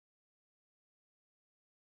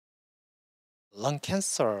Lung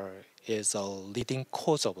cancer is a leading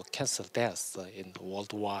cause of cancer deaths in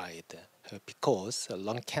worldwide because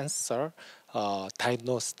lung cancer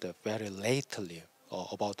diagnosed very lately.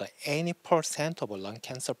 About 80% of lung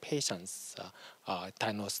cancer patients are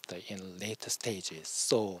diagnosed in late stages.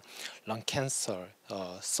 So, lung cancer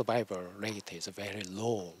survival rate is very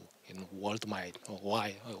low in worldwide,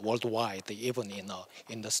 even in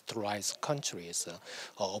industrialized countries,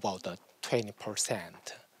 about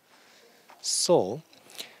 20%. So,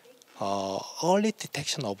 early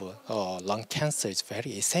detection of lung cancer is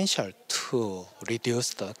very essential to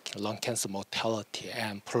reduce the lung cancer mortality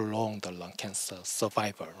and prolong the lung cancer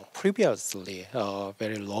survival. Previously,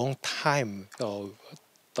 very long time,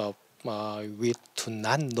 we do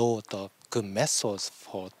not know the good methods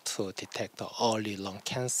for to detect the early lung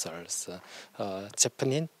cancers.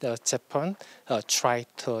 Japan tried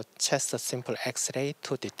to test a simple X-ray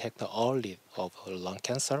to detect the early of lung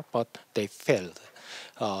cancer, but they failed.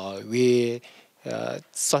 We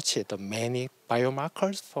searched many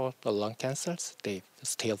biomarkers for the lung cancers. They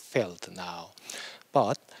still failed now.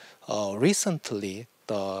 But recently,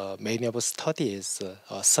 the many of studies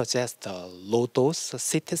suggest low dose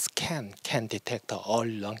CT scan can detect the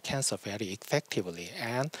early lung cancer very effectively,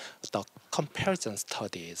 and the comparison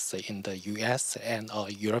studies in the U.S. and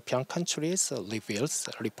European countries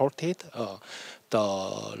reported the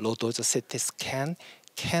low dose CT scan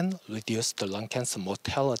can reduce the lung cancer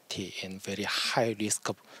mortality in very high risk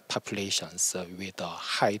populations with a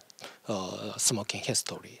high smoking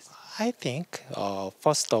history. I think,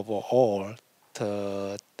 first of all,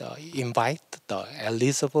 to invite the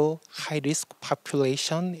eligible high risk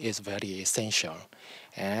population is very essential.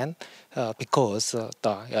 And because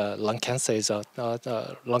the lung cancer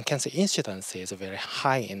incidence is very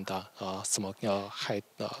high in the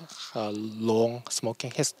long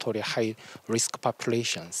smoking history, high risk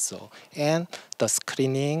populations. So, and the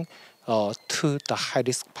screening to the high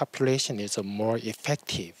risk population is more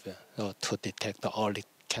effective to detect the early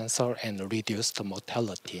cancer and reduce the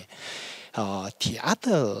mortality. The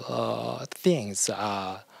other things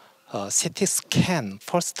are CT scan,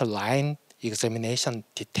 first line examination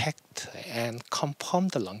detect and confirm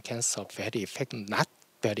the lung cancer not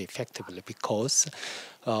very effectively because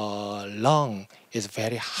lung is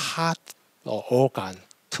very hard organ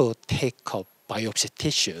to take up biopsy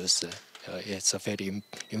tissues. It's a very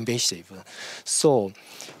invasive. So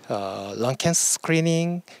lung cancer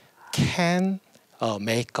screening can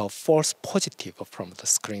make a false positive from the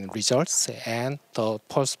screen results, and the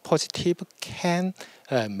false positive can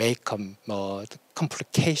make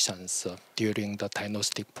complications during the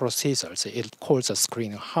diagnostic procedures. It causes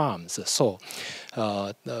screening harms. So,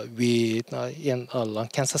 we in lung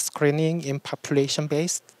cancer screening in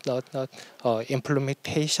population-based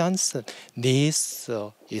implementations needs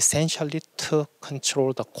essentially to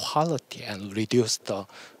control the quality and reduce the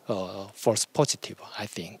false positive, I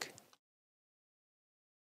think.